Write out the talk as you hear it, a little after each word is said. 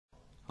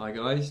Hi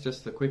guys,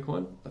 just a quick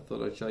one. I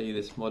thought I'd show you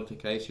this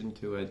modification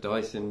to a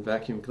Dyson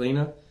vacuum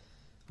cleaner.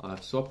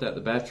 I've swapped out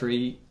the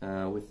battery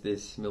with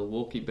this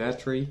Milwaukee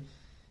battery.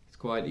 It's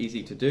quite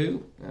easy to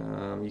do.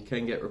 You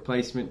can get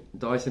replacement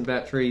Dyson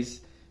batteries.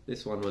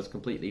 This one was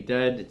completely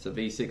dead. It's a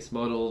V6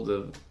 model.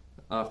 The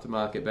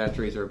aftermarket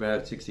batteries are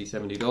about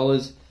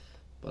 $60–70,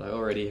 but I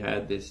already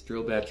had this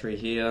drill battery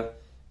here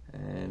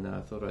and I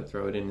thought I'd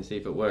throw it in and see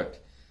if it worked.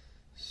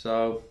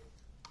 So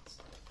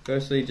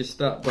firstly, just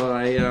start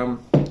by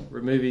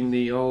removing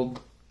the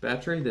old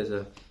battery. There's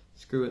a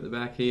screw at the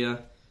back here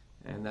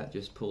and that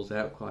just pulls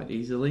out quite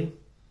easily.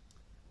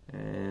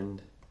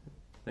 And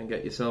then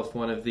get yourself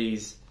one of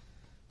these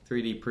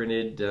 3D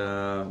printed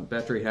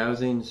battery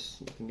housings.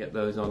 You can get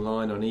those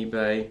online on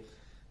eBay.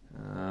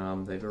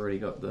 They've already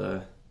got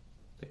the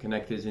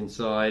connectors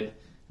inside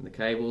and the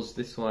cables.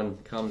 This one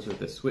comes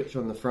with a switch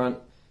on the front,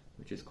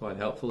 which is quite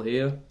helpful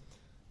here.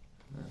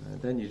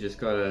 Then you just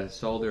got to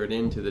solder it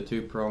into the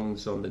two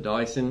prongs on the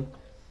Dyson.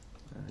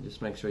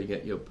 Just make sure you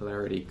get your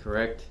polarity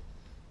correct.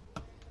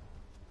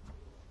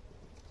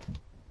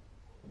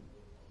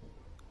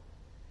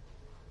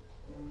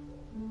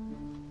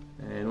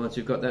 And once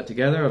you've got that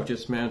together, I've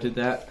just mounted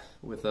that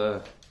with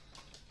a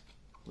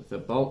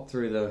bolt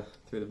through the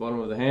bottom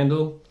of the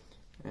handle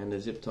and a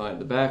zip tie at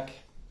the back,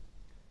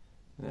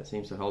 and that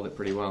seems to hold it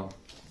pretty well.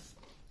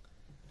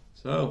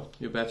 So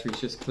your batteries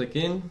just click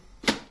in,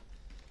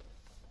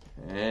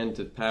 and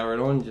to power it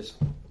on, just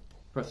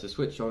press the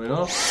switch on and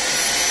off.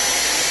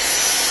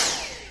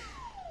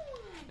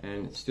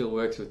 And it still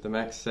works with the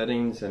max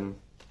settings, and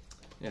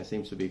yeah,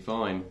 seems to be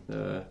fine.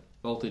 The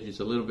voltage is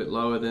a little bit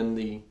lower than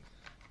the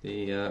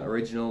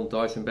original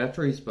Dyson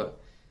batteries,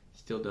 but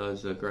still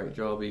does a great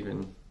job,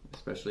 even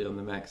especially on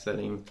the max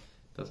setting.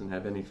 Doesn't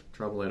have any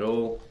trouble at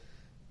all,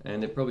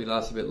 and it probably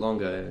lasts a bit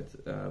longer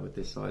with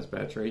this size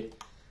battery.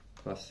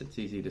 Plus it's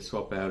easy to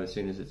swap out as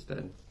soon as it's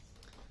dead.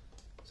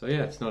 So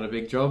yeah, it's not a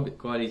big job,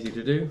 quite easy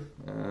to do,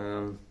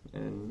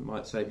 and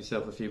might save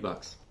yourself a few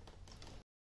bucks.